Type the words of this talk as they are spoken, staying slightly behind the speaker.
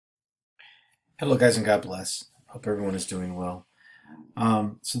Hello, guys, and God bless. Hope everyone is doing well.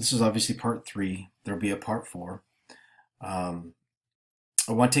 So this is obviously part three. There'll be a part four. Um,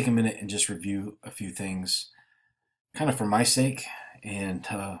 I want to take a minute and just review a few things, kind of for my sake, and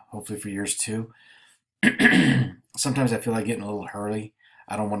hopefully for yours too. Sometimes I feel like getting a little hurry.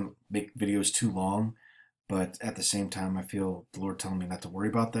 I don't want to make videos too long, but at the same time, I feel the Lord telling me not to worry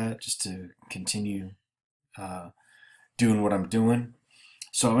about that, just to continue uh, doing what I'm doing.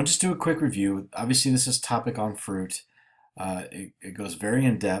 So I'm gonna just do a quick review. Obviously, this is topic on fruit. It goes very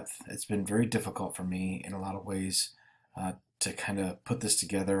in depth. It's been very difficult for me in a lot of ways to kind of put this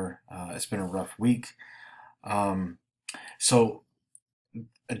together. It's been a rough week. Um, so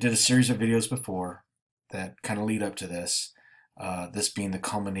I did a series of videos before that kind of lead up to this. This being the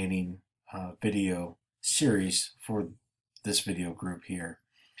culminating video series for this video group here.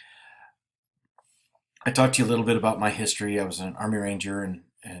 I talked to you a little bit about my history. I was an Army Ranger,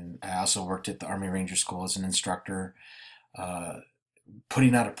 and I also worked at the Army Ranger School as an instructor, uh,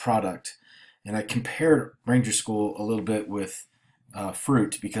 putting out a product. And I compared Ranger School a little bit with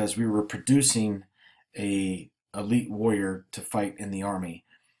fruit because we were producing a elite warrior to fight in the Army.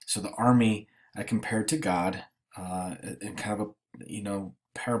 So the Army I compared to God in kind of a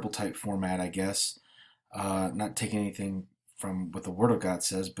parable type format, I guess. Not taking anything from what the Word of God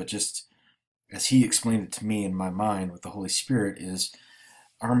says, but just as he explained it to me in my mind with the Holy Spirit, is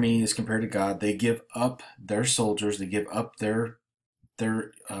army is compared to God. They give up their soldiers, they give up their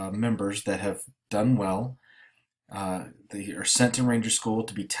members that have done well. They are sent to Ranger School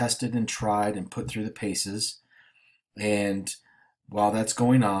to be tested and tried and put through the paces. And while that's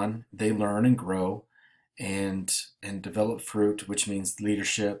going on, they learn and grow and develop fruit, which means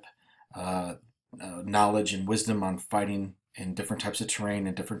leadership, uh, knowledge and wisdom on fighting in different types of terrain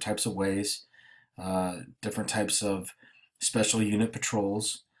in different types of ways, different types of special unit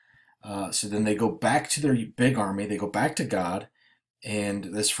patrols. So then they go back to their big army, they go back to God, and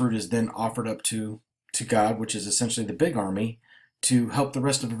this fruit is then offered up to God, which is essentially the big army, to help the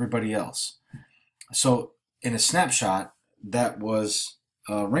rest of everybody else. So in a snapshot, that was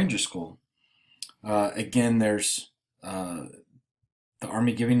Ranger School. Again, there's the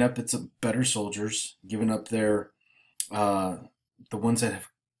army giving up its better soldiers, giving up the ones that have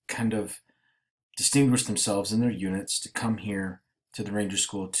kind of distinguished themselves in their units to come here to the Ranger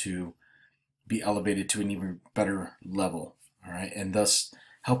School to be elevated to an even better level. All right, and thus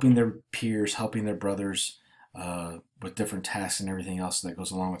helping their peers, helping their brothers with different tasks and everything else that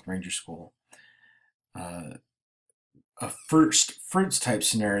goes along with Ranger School. A first fruits type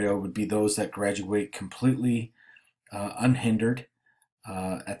scenario would be those that graduate completely unhindered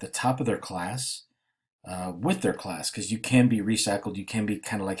at the top of their class, with their class, because you can be recycled. You can be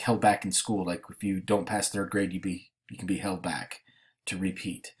kind of like held back in school. Like if you don't pass third grade, you can be held back to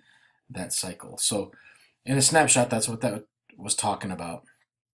repeat that cycle. So in a snapshot, that's what that was talking about.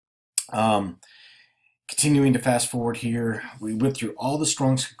 Continuing to fast forward here, we went through all the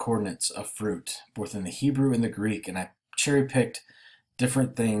Strong's Concordance of fruit, both in the Hebrew and the Greek, and I cherry picked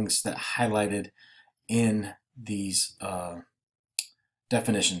different things that highlighted in these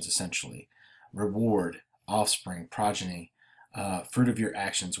definitions, essentially. Reward, offspring, progeny, fruit of your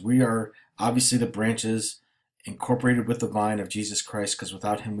actions. We are obviously the branches incorporated with the vine of Jesus Christ, because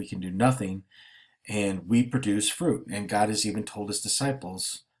without him we can do nothing, and we produce fruit. And God has even told his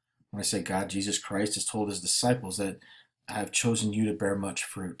disciples, when I say God, Jesus Christ has told his disciples that I have chosen you to bear much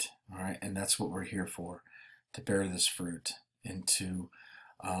fruit. All right, and that's what we're here for, to bear this fruit and to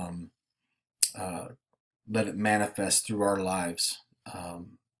let it manifest through our lives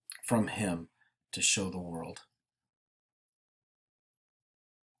from him to show the world.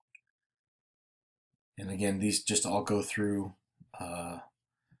 And again, these just all go through the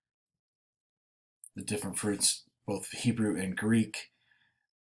different fruits, both Hebrew and Greek.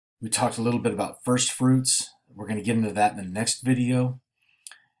 We talked a little bit about first fruits. We're going to get into that in the next video.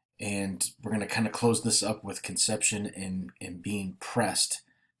 And we're going to kind of close this up with conception and being pressed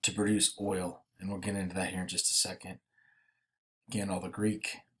to produce oil. And we'll get into that here in just a second. Again, all the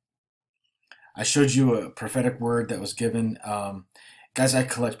Greek. I showed you a prophetic word that was given. Guys, I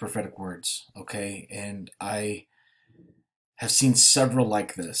collect prophetic words, okay? And I have seen several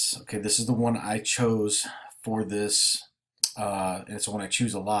like this. Okay, this is the one I chose for this, and it's the one I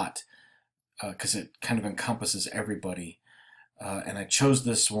choose a lot because it kind of encompasses everybody. And I chose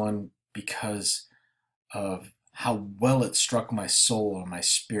this one because of how well it struck my soul and my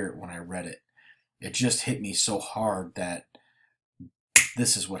spirit when I read it. It just hit me so hard that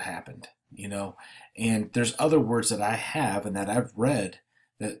this is what happened, you know? And there's other words that I have and that I've read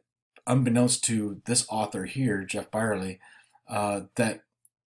that, unbeknownst to this author here, Jeff Byerly, that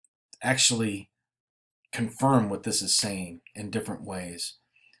actually confirm what this is saying in different ways.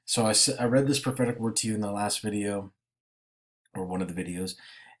 So I read this prophetic word to you in the last video, or one of the videos,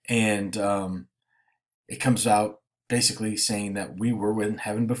 and it comes out basically saying that we were in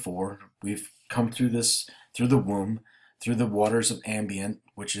heaven before. We've come through this, through the womb, through the waters of ambient,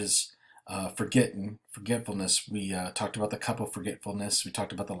 which is forgetfulness. We talked about the cup of forgetfulness. We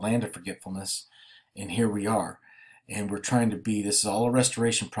talked about the land of forgetfulness, and here we are. And we're trying to be, this is all a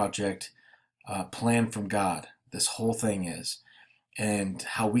restoration project planned from God. This whole thing is. And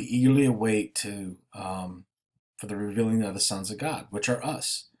how we eagerly await to for the revealing of the sons of God, which are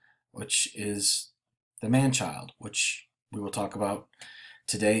us, which is the man-child, which we will talk about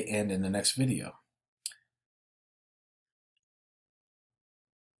today and in the next video.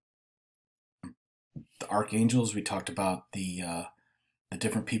 The archangels, we talked about the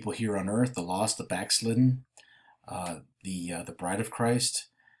different people here on earth, the lost, the backslidden, the bride of Christ,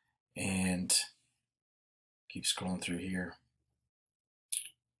 and keep scrolling through here.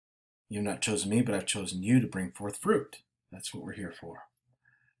 You've not chosen me, but I've chosen you to bring forth fruit. That's what we're here for.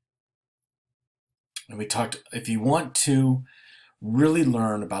 And we talked, if you want to really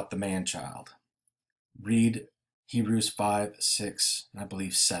learn about the man-child, read Hebrews 5, 6, and I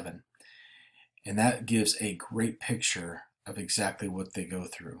believe 7. And that gives a great picture of exactly what they go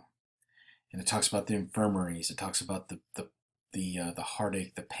through. And it talks about the infirmaries. It talks about the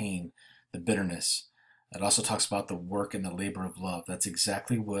heartache, the pain, the bitterness. It also talks about the work and the labor of love. That's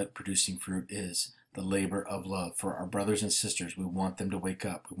exactly what producing fruit is, the labor of love. For our brothers and sisters, we want them to wake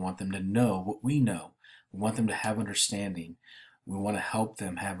up. We want them to know what we know. We want them to have understanding. We want to help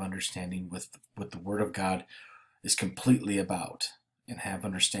them have understanding with what the Word of God is completely about, and have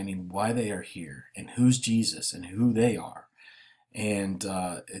understanding why they are here and who's Jesus and who they are. And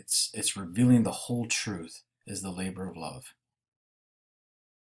it's revealing the whole truth is the labor of love.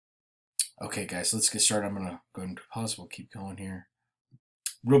 Okay, guys, let's get started. I'm going to go ahead and pause. We'll keep going here.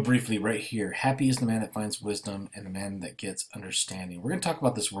 Real briefly, right here, happy is the man that finds wisdom and the man that gets understanding. We're going to talk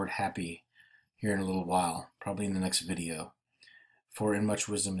about this word happy here in a little while, probably in the next video. For in much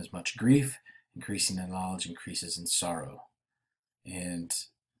wisdom is much grief, increasing in knowledge increases in sorrow. And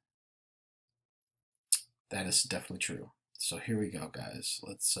that is definitely true. So here we go, guys.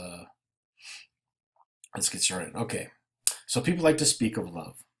 Let's get started. Okay, so people like to speak of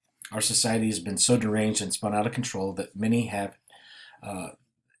love. Our society has been so deranged and spun out of control that many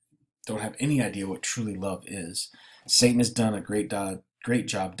don't have any idea what truly love is. Satan has done a great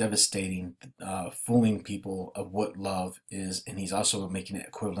job devastating, fooling people of what love is, and he's also making it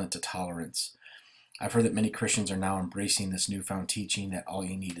equivalent to tolerance. I've heard that many Christians are now embracing this newfound teaching that all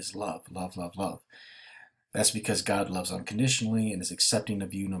you need is love, love, love, love. That's because God loves unconditionally and is accepting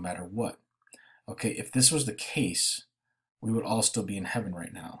of you no matter what. Okay, if this was the case, we would all still be in heaven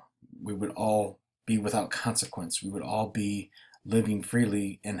right now. We would all be without consequence. We would all be living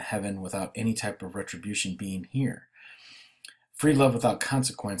freely in heaven without any type of retribution being here. Free love without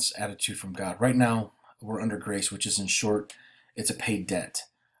consequence attitude from God. Right now, we're under grace, which is, in short, it's a paid debt.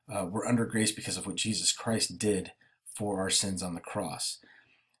 We're under grace because of what Jesus Christ did for our sins on the cross.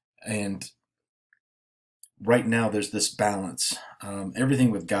 And right now, there's this balance.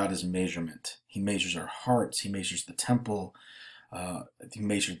 Everything with God is measurement. He measures our hearts. He measures the temple. He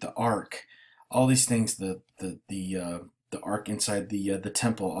measured the ark. All these things, the ark inside the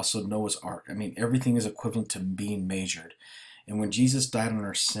temple, also Noah's ark. I mean, everything is equivalent to being measured. And when Jesus died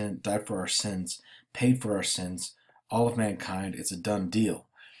for our sins, paid for our sins, all of mankind, it's a done deal.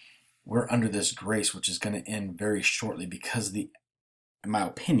 We're under this grace, which is going to end very shortly because in my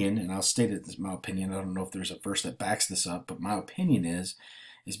opinion, and I'll state it as my opinion, I don't know if there's a verse that backs this up, but my opinion is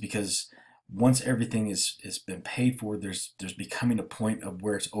because once everything is been paid for, there's becoming a point of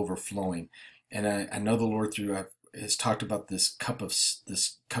where it's overflowing. And I know the Lord has talked about this cup of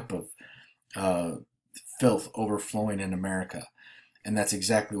filth overflowing in America, and that's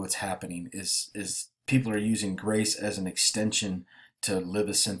exactly what's happening. Is people are using grace as an extension to live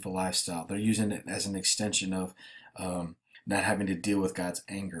a sinful lifestyle. They're using it as an extension of not having to deal with God's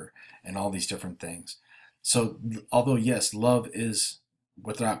anger and all these different things. So although yes, love is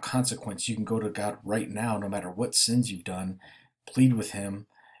without consequence, you can go to God right now, no matter what sins you've done, plead with him,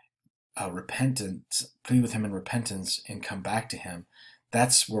 plead with him in repentance and come back to him.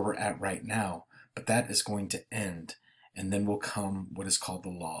 That's where we're at right now, but that is going to end, and then will come what is called the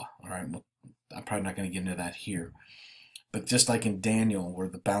law. All right, well, I'm probably not going to get into that here, but just like in Daniel, where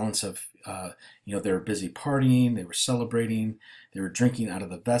the balance of they were busy partying, they were celebrating, they were drinking out of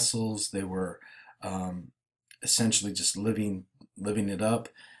the vessels, they were essentially just living it up.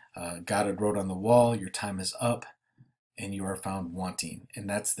 God had wrote on the wall, your time is up and you are found wanting. And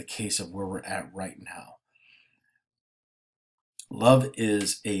that's the case of where we're at right now. Love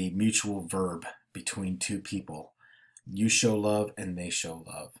is a mutual verb between two people. You show love and they show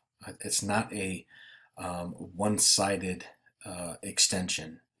love. It's not a one-sided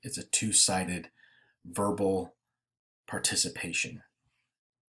extension. It's a two-sided verbal participation.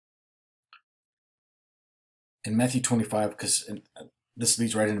 In Matthew 25, because this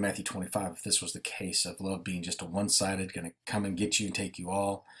leads right into Matthew 25, if this was the case of love being just a one-sided, going to come and get you and take you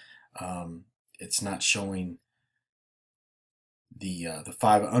all, it's not showing the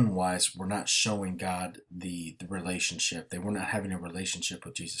five unwise were not showing God the relationship. They were not having a relationship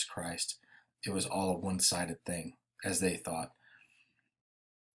with Jesus Christ. It was all a one-sided thing, as they thought.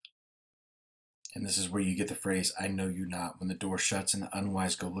 And this is where you get the phrase, I know you not. When the door shuts and the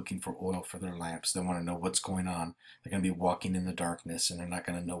unwise go looking for oil for their lamps, they want to know what's going on. They're going to be walking in the darkness and they're not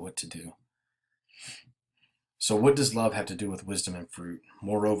going to know what to do. So what does love have to do with wisdom and fruit?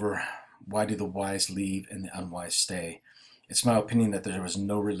 Moreover, why do the wise leave and the unwise stay? It's my opinion that there was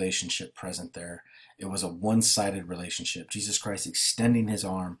no relationship present there. It was a one-sided relationship. Jesus Christ extending his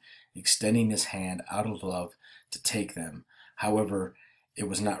arm, extending his hand out of love to take them. However, it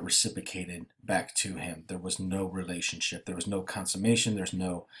was not reciprocated back to him. There was no relationship. There was no consummation. There's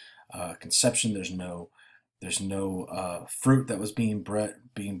no conception. There's no fruit that was being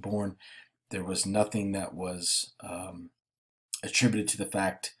born. There was nothing that was attributed to the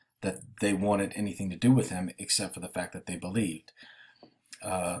fact that they wanted anything to do with him except for the fact that they believed.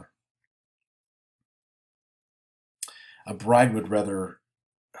 A bride would rather,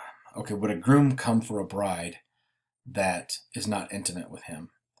 would a groom come for a bride that is not intimate with him?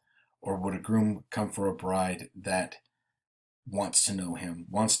 Or would a groom come for a bride that wants to know him,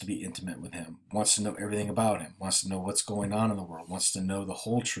 wants to be intimate with him, wants to know everything about him, wants to know what's going on in the world, wants to know the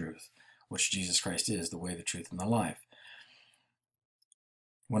whole truth, which Jesus Christ is, the way, the truth, and the life?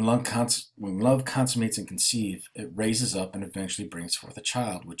 When love consummates and conceives, it raises up and eventually brings forth a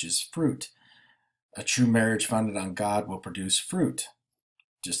child, which is fruit. A true marriage founded on God will produce fruit.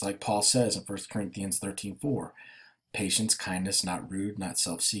 Just like Paul says in 1 Corinthians 13:4, patience, kindness, not rude, not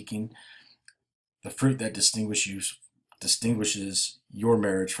self-seeking, the fruit that distinguishes your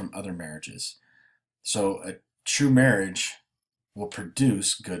marriage from other marriages. So a true marriage will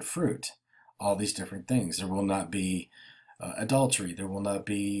produce good fruit. All these different things. There will not be adultery. There will not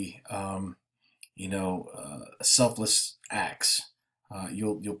be, selfless acts.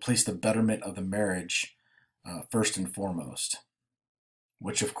 You'll place the betterment of the marriage first and foremost,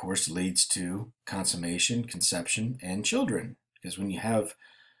 which of course leads to consummation, conception, and children. Because when you have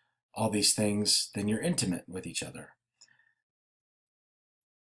all these things, then you're intimate with each other.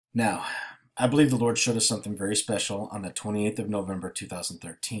 Now, I believe the Lord showed us something very special on the 28th of November,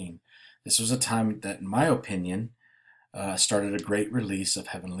 2013. This was a time that, in my opinion, started a great release of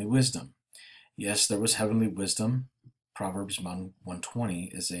heavenly wisdom. Yes, there was heavenly wisdom. Proverbs 1:20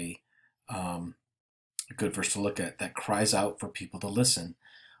 is a good verse to look at that cries out for people to listen.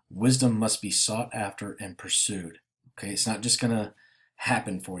 Wisdom must be sought after and pursued. Okay, it's not just going to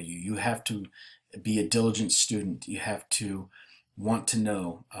happen for you. You have to be a diligent student. You have to want to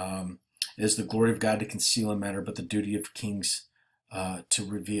know. It is the glory of God to conceal a matter, but the duty of kings to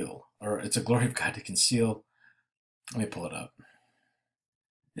reveal. Or it's a glory of God to conceal. Let me pull it up.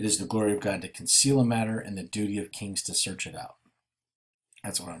 It is the glory of God to conceal a matter and the duty of kings to search it out.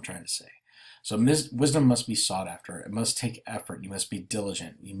 That's what I'm trying to say. So wisdom must be sought after. It must take effort. You must be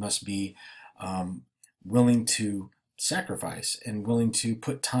diligent. You must be willing to sacrifice and willing to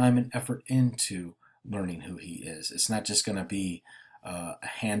put time and effort into learning who he is. It's not just going to be a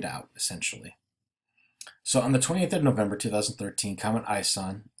handout, essentially. So on the 20th of November 2013, comet I,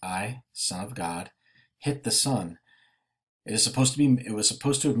 Son of God, hit the sun. It was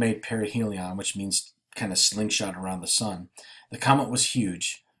supposed to have made perihelion, which means kind of slingshot around the sun. The comet was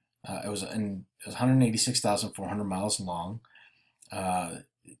huge. It was 186,400 miles long.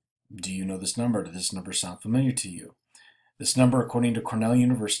 Do you know this number? Does this number sound familiar to you? This number, according to Cornell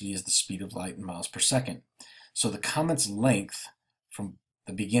University, is the speed of light in miles per second. So the comet's length from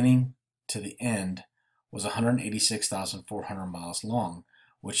the beginning to the end was 186,400 miles long,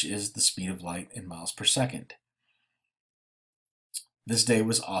 which is the speed of light in miles per second. This day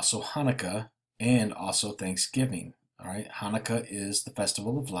was also Hanukkah and also Thanksgiving. All right, Hanukkah is the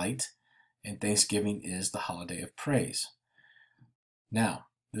festival of light, and Thanksgiving is the holiday of praise. Now,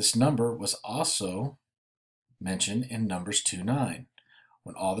 this number was also mentioned in Numbers 2:9,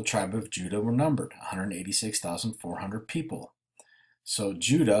 when all the tribe of Judah were numbered, 186,400 people. So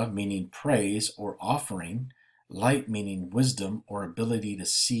Judah meaning praise or offering, light meaning wisdom or ability to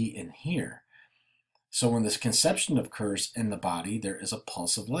see and hear. So when this conception occurs in the body, there is a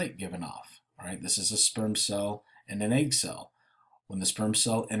pulse of light given off. All right, this is a sperm cell and an egg cell. When the sperm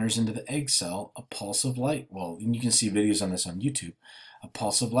cell enters into the egg cell, a pulse of light will, and you can see videos on this on YouTube, a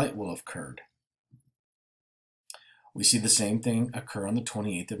pulse of light will have occurred. We see the same thing occur on the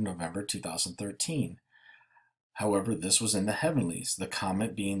 28th of November 2013. However, this was in the heavenlies, the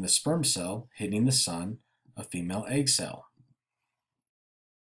comet being the sperm cell hitting the sun, a female egg cell.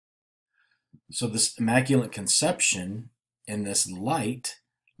 So this immaculate conception and this light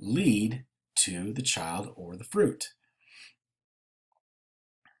lead to the child or the fruit.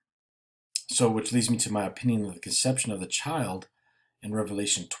 So which leads me to my opinion of the conception of the child in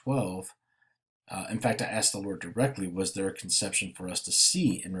Revelation 12. In fact, I asked the Lord directly, was there a conception for us to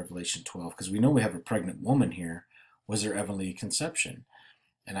see in Revelation 12? Because we know we have a pregnant woman here. Was there ever a conception?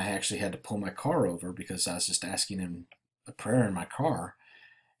 And I actually had to pull my car over because I was just asking him a prayer in my car.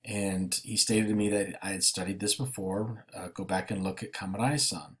 And he stated to me that I had studied this before. Go back and look at Comet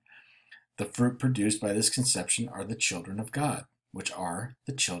Ison. The fruit produced by this conception are the children of God, which are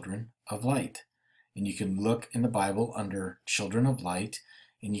the children of light. And you can look in the Bible under children of light,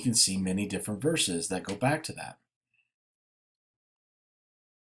 and you can see many different verses that go back to that.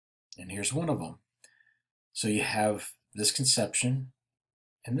 And here's one of them. So you have this conception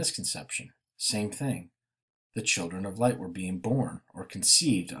and this conception. Same thing. The children of light were being born or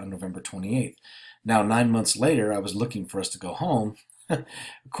conceived on November 28th. Now, 9 months later, I was looking for us to go home. Of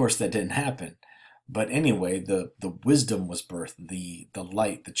course, that didn't happen. But anyway, the wisdom was birthed, the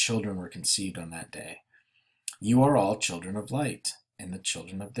light, the children were conceived on that day. You are all children of light and the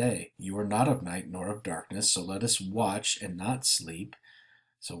children of day. You are not of night nor of darkness, so let us watch and not sleep.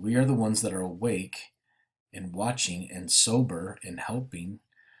 So we are the ones that are awake and watching and sober and helping,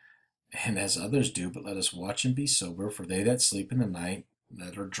 and as others do, but let us watch and be sober, for they that sleep in the night,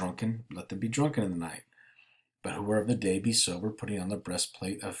 that are drunken, let them be drunken in the night. But who are of the day, be sober, putting on the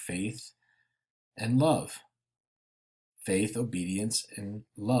breastplate of faith and love. Faith, obedience, and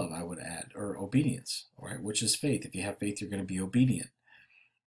love, I would add, or obedience, right? Which is faith. If you have faith, you're going to be obedient.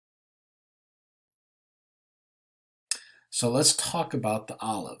 So let's talk about the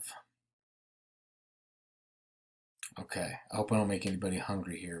olive. Okay, I hope I don't make anybody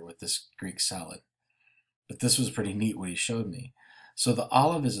hungry here with this Greek salad. But this was pretty neat what he showed me. So the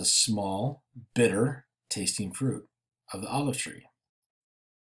olive is a small, bitter tasting fruit of the olive tree.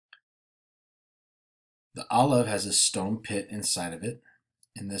 The olive has a stone pit inside of it,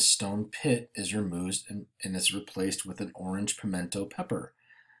 and this stone pit is removed and it's replaced with an orange pimento pepper.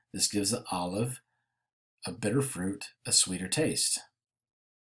 This gives the olive, a bitter fruit, a sweeter taste.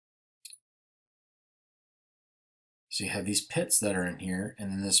 So you have these pits that are in here, and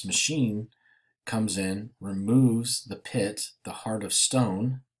then this machine comes in, removes the pit, the heart of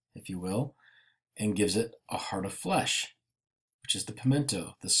stone, if you will, and gives it a heart of flesh, which is the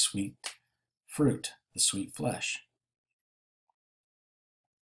pimento, the sweet fruit, the sweet flesh.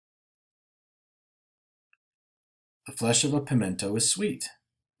 The flesh of a pimento is sweet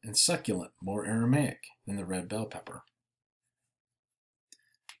and succulent, more aromatic than the red bell pepper.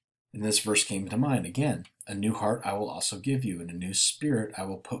 And this verse came to mind again. A new heart I will also give you, and a new spirit I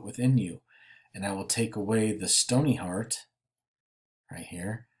will put within you. And I will take away the stony heart, right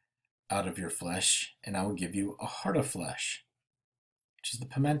here, out of your flesh, and I will give you a heart of flesh, which is the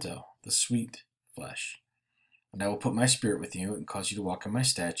pimento, the sweet flesh. And I will put my spirit with you and cause you to walk in my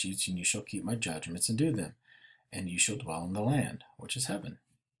statutes, and you shall keep my judgments and do them. And you shall dwell in the land, which is heaven.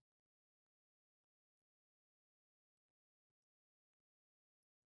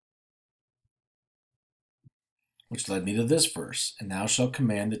 Which led me to this verse. And thou shalt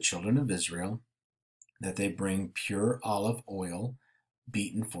command the children of Israel that they bring pure olive oil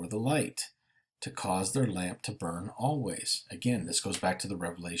beaten for the light, to cause their lamp to burn always. Again, this goes back to the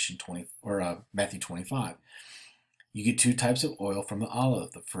Revelation 20 or Matthew 25. You get two types of oil from the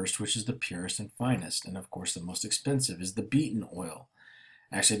olive. The first, which is the purest and finest, and of course the most expensive, is the beaten oil.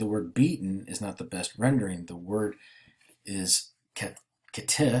 Actually, the word beaten is not the best rendering. The word is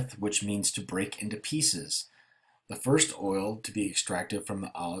ketith, which means to break into pieces. The first oil to be extracted from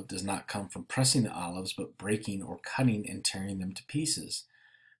the olive does not come from pressing the olives, but breaking or cutting and tearing them to pieces.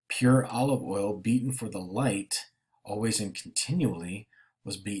 Pure olive oil beaten for the light, always and continually,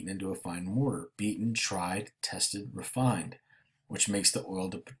 was beaten into a fine mortar, beaten, tried, tested, refined, which makes the oil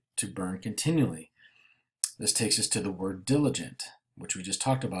to burn continually. This takes us to the word diligent, which we just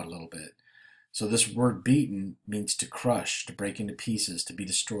talked about a little bit. So this word beaten means to crush, to break into pieces, to be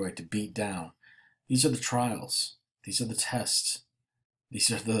destroyed, to beat down. These are the trials. These are the tests.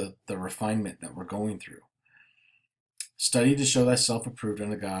 These are the refinement that we're going through. Study to show thyself approved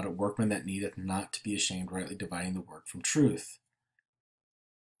unto God, a workman that needeth not to be ashamed, rightly dividing the word from truth.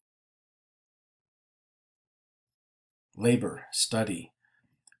 labor, study,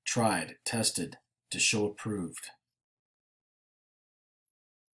 tried, tested, to show approved.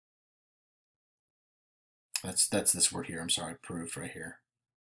 That's this word here. I'm sorry, approved right here.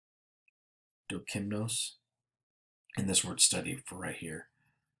 Dokimnos. And this word study for right here.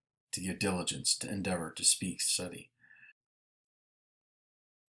 To give diligence, to endeavor, to speak, study.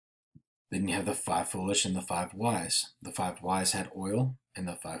 Then you have the 5 foolish and the 5 wise. The 5 wise had oil, and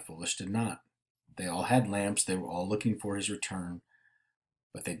the 5 foolish did not. They all had lamps. They were all looking for his return,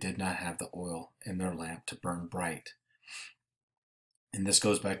 but they did not have the oil in their lamp to burn bright. And this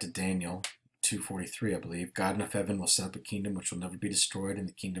goes back to Daniel 2:43, I believe. God of heaven will set up a kingdom which will never be destroyed, and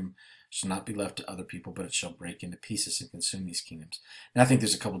the kingdom shall not be left to other people, but it shall break into pieces and consume these kingdoms. Now, I think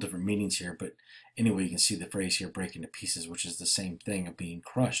there's a couple different meanings here, but anyway, you can see the phrase here, break into pieces, which is the same thing of being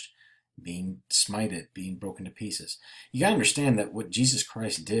crushed, being smited, being broken to pieces. You got to understand that what Jesus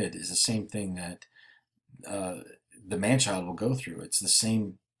Christ did is the same thing that the man-child will go through. It's the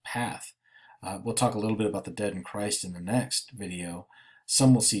same path. We'll talk a little bit about the dead in Christ in the next video.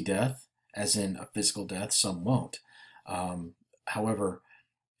 Some will see death, as in a physical death. Some won't. However,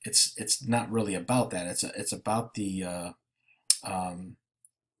 it's not really about that. It's about the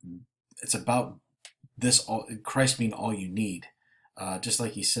it's about this all, Christ being all you need. Just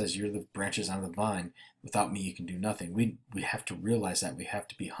like he says, you're the branches on the vine. Without me, you can do nothing. We have to realize that. We have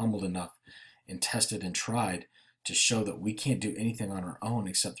to be humbled enough and tested and tried to show that we can't do anything on our own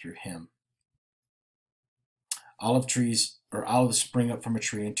except through him. Olive trees or olives spring up from a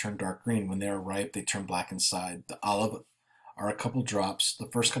tree and turn dark green. When they are ripe, they turn black inside. The olive are a couple drops. The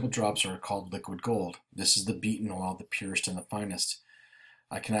first couple drops are called liquid gold. This is the beaten oil, the purest and the finest.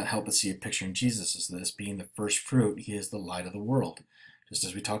 I cannot help but see a picture in Jesus as this. Being the first fruit, he is the light of the world. Just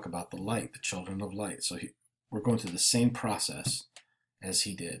as we talk about the light, the children of light. So we're going through the same process as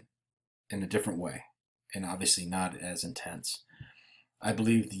he did in a different way, and obviously not as intense. I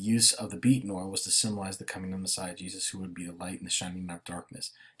believe the use of the beaten oil was to symbolize the coming of Messiah Jesus, who would be the light in the shining out of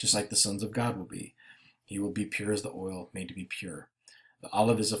darkness, just like the sons of God will be. He will be pure as the oil made to be pure. The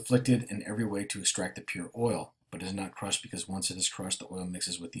olive is afflicted in every way to extract the pure oil, but is not crushed, because once it is crushed, the oil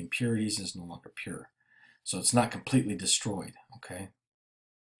mixes with the impurities and is no longer pure. So it's not completely destroyed, okay?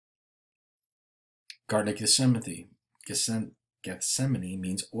 Garden of Gethsemane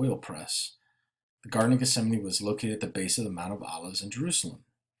means oil press. The Garden of Gethsemane was located at the base of the Mount of Olives in Jerusalem.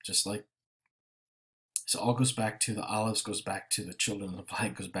 Just like, so all goes back to the olives, goes back to the children of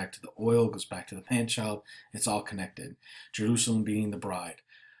light, goes back to the oil, goes back to the man-child. It's all connected. Jerusalem being the bride.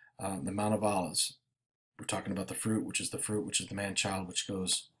 The Mount of Olives, we're talking about the fruit, which is the man-child, which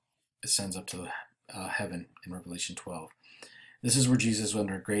ascends up to heaven in Revelation 12. This is where Jesus was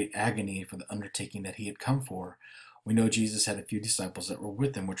under great agony for the undertaking that he had come for. We know Jesus had a few disciples that were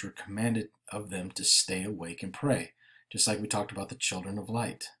with him, which were commanded of them to stay awake and pray. Just like we talked about the children of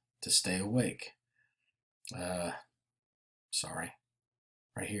light, to stay awake. Sorry,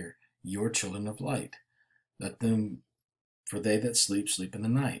 right here. Your children of light. Let them, for they that sleep, sleep in the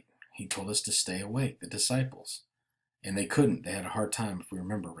night. He told us to stay awake, the disciples. And they couldn't. They had a hard time, if we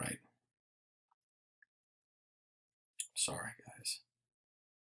remember right. Sorry, guys.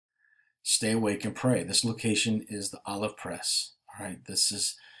 Stay awake and pray. This location is the olive press. All right, this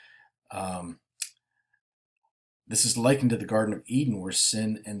is likened to the Garden of Eden, where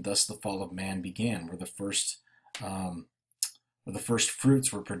sin and thus the fall of man began, where the first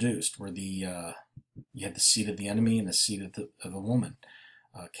fruits were produced, where you had the seed of the enemy and the seed of the woman,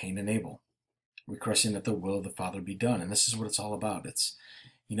 Cain and Abel, requesting that the will of the Father be done. And this is what it's all about. It's,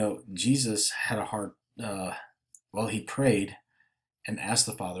 Jesus had a heart. He prayed and asked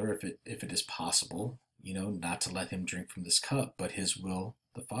the Father if it is possible, not to let him drink from this cup, but his will,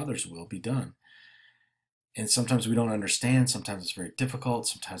 the Father's will, be done. And sometimes we don't understand. Sometimes it's very difficult.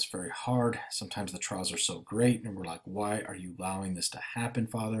 Sometimes very hard. Sometimes the trials are so great, and we're like, why are you allowing this to happen,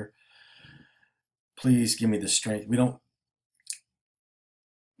 Father? Please give me the strength. We don't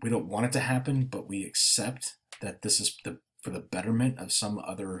want it to happen, but we accept that this is for the betterment of some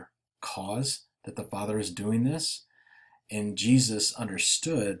other cause, that the Father is doing this. And Jesus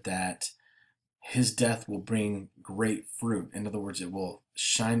understood that his death will bring great fruit. In other words, it will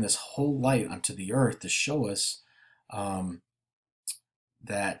shine this whole light onto the earth to show us that,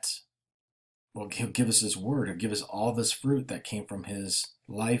 he'll give us his word. He'll give us all this fruit that came from his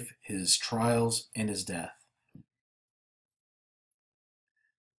life, his trials, and his death.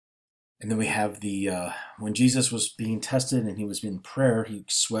 And then we have when Jesus was being tested and he was in prayer, he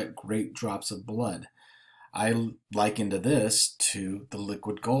sweat great drops of blood. I likened this to the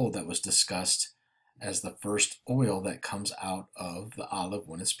liquid gold that was discussed as the first oil that comes out of the olive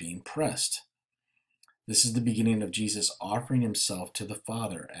when it's being pressed. This is the beginning of Jesus offering himself to the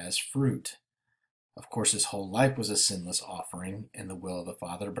Father as fruit. Of course, his whole life was a sinless offering in the will of the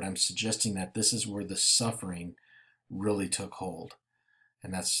Father, but I'm suggesting that this is where the suffering really took hold.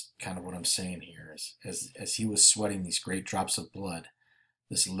 And that's kind of what I'm saying here. As he was sweating these great drops of blood,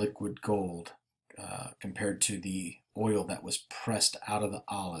 this liquid gold, compared to the oil that was pressed out of the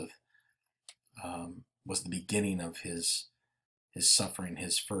olive, was the beginning of his suffering,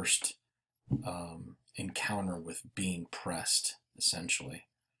 his first encounter with being pressed, essentially.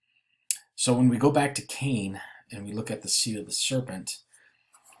 So when we go back to Cain and we look at the seed of the serpent,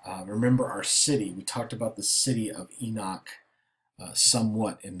 remember our city. We talked about the city of Enoch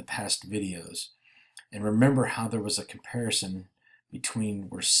somewhat in the past videos. And remember how there was a comparison between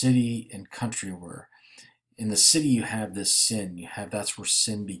where city and country were. In the city you have this sin. That's where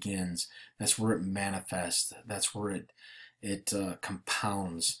sin begins. That's where it manifests. That's where it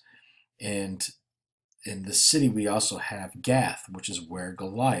compounds. And in the city we also have Gath, which is where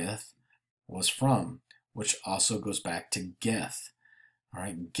Goliath was from, which also goes back to Geth. All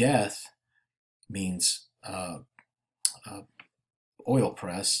right, Geth means oil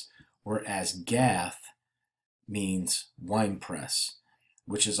press, whereas Gath means wine press,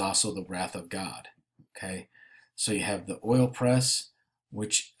 which is also the wrath of God. Okay, so you have the oil press,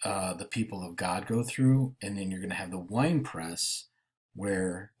 which the people of God go through, and then you're going to have the wine press,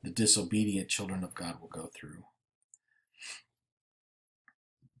 where the disobedient children of God will go through.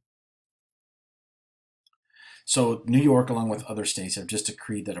 So New York, along with other states, have just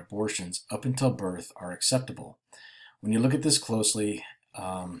decreed that abortions up until birth are acceptable. When you look at this closely,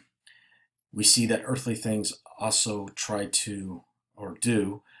 we see that earthly things also try to, or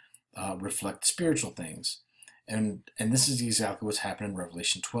do, reflect spiritual things. And this is exactly what's happening in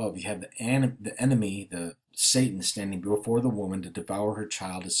Revelation 12. You have the enemy, the Satan, standing before the woman to devour her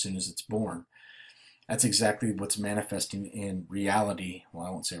child as soon as it's born. That's exactly what's manifesting in reality. Well, I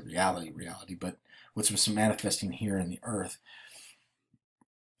won't say reality, but what's manifesting here in the earth.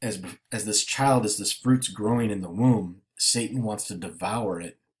 As this child, as this fruit's growing in the womb, Satan wants to devour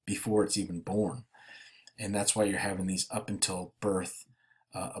it before it's even born. And that's why you're having these up until birth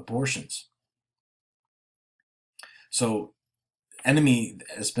abortions. So enemy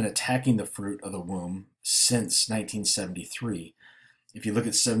has been attacking the fruit of the womb since 1973. If you look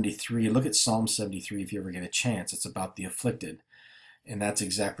at 73, look at Psalm 73 if you ever get a chance. It's about the afflicted. And that's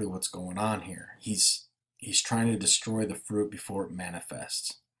exactly what's going on here. He's trying to destroy the fruit before it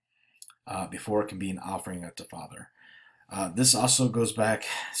manifests, before it can be an offering up to Father. This also goes back,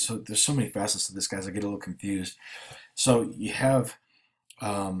 so there's so many facets to this, guys, I get a little confused. So you have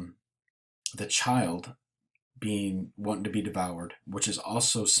the child wanting to be devoured, which is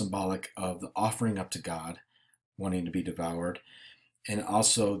also symbolic of the offering up to God, wanting to be devoured, and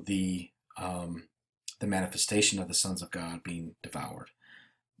also the manifestation of the sons of God being devoured.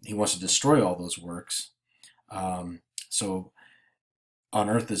 He wants to destroy all those works. So on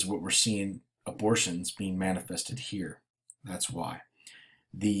earth is what we're seeing, abortions being manifested here. That's why.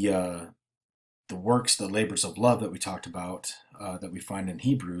 The works, the labors of love that we talked about, that we find in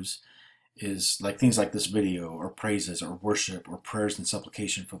Hebrews, is like things like this video, or praises, or worship, or prayers and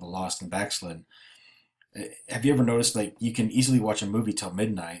supplication for the lost and backslidden. Have you ever noticed, like, you can easily watch a movie till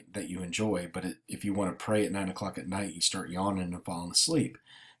midnight that you enjoy, but if you want to pray at 9 o'clock at night, you start yawning and falling asleep.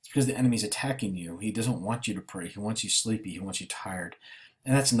 It's because the enemy's attacking you. He doesn't want you to pray. He wants you sleepy. He wants you tired.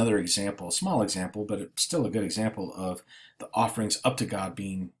 And that's another example, a small example, but it's still a good example of the offerings up to God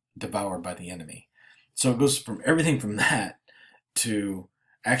being devoured by the enemy. So it goes from everything from that to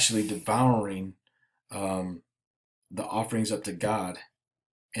actually devouring the offerings up to God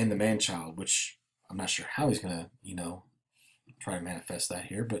and the man-child, which I'm not sure how he's going to, try to manifest that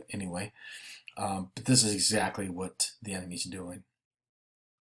here. But anyway, but this is exactly what the enemy's doing.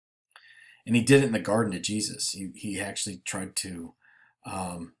 And he did it in the garden to Jesus. He actually tried to,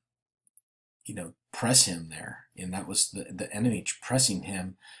 press him there. And that was the enemy pressing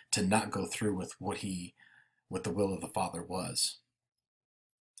him to not go through with what the will of the Father was.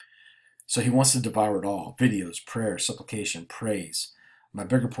 So he wants to devour it all. Videos, prayer, supplication, praise. My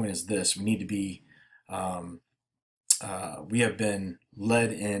bigger point is this: we need to be, we have been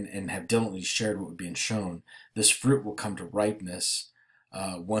led in and have diligently shared what was being shown. This fruit will come to ripeness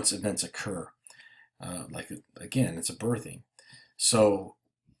once events occur. Again, it's a birthing. So,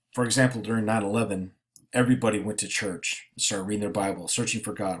 for example, during 9/11, everybody went to church, started reading their Bible, searching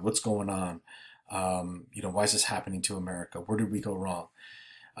for God. What's going on? Why is this happening to America? Where did we go wrong?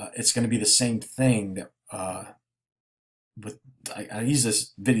 It's going to be the same thing that I use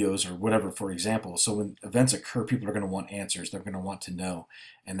this videos or whatever for example. So when events occur, people are going to want answers. They're going to want to know,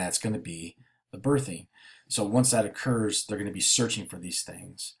 and that's going to be the birthing. So once that occurs, they're going to be searching for these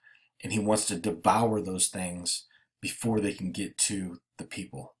things. And he wants to devour those things before they can get to the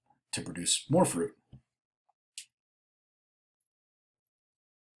people to produce more fruit.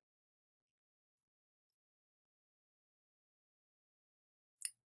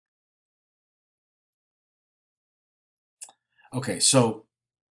 Okay, so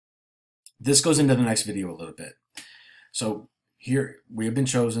this goes into the next video a little bit. So here we have been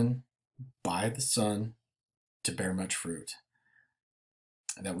chosen by the Son to bear much fruit,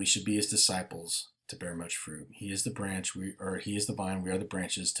 and that we should be his disciples to bear much fruit. He is the branch, he is the vine, we are the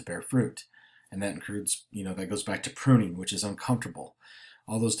branches to bear fruit. And that includes, that goes back to pruning, which is uncomfortable,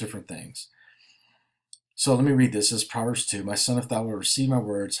 all those different things. So let me read this. This is Proverbs 2. My son, if thou wilt receive my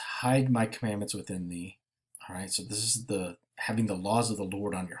words, hide my commandments within thee. All right, so this is the having the laws of the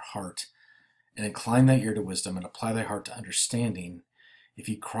Lord on your heart, and incline thy ear to wisdom, and apply thy heart to understanding. If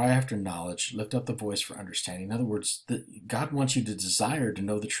you cry after knowledge, lift up the voice for understanding. In other words, God wants you to desire to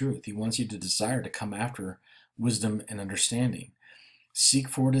know the truth. He wants you to desire to come after wisdom and understanding. Seek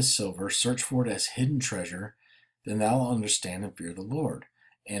for it as silver, search for it as hidden treasure, then thou wilt understand and fear the Lord,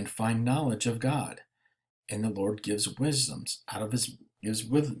 and find knowledge of God. And the Lord gives wisdom. Out of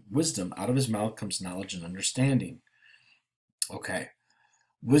his mouth comes knowledge and understanding. Okay.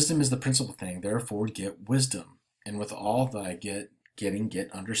 Wisdom is the principal thing, therefore get wisdom. And with all thy get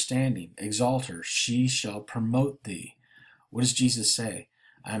understanding. Exalt her, she shall promote thee. What does Jesus say?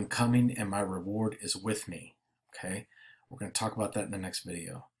 I am coming and my reward is with me. Okay. We're going to talk about that in the next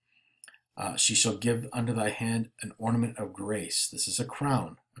video. She shall give unto thy hand an ornament of grace. This is a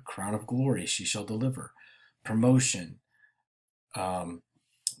crown of glory she shall deliver. Promotion.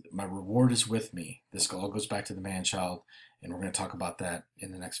 My reward is with me. This all goes back to the man-child, and we're going to talk about that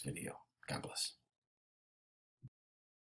in the next video. God bless.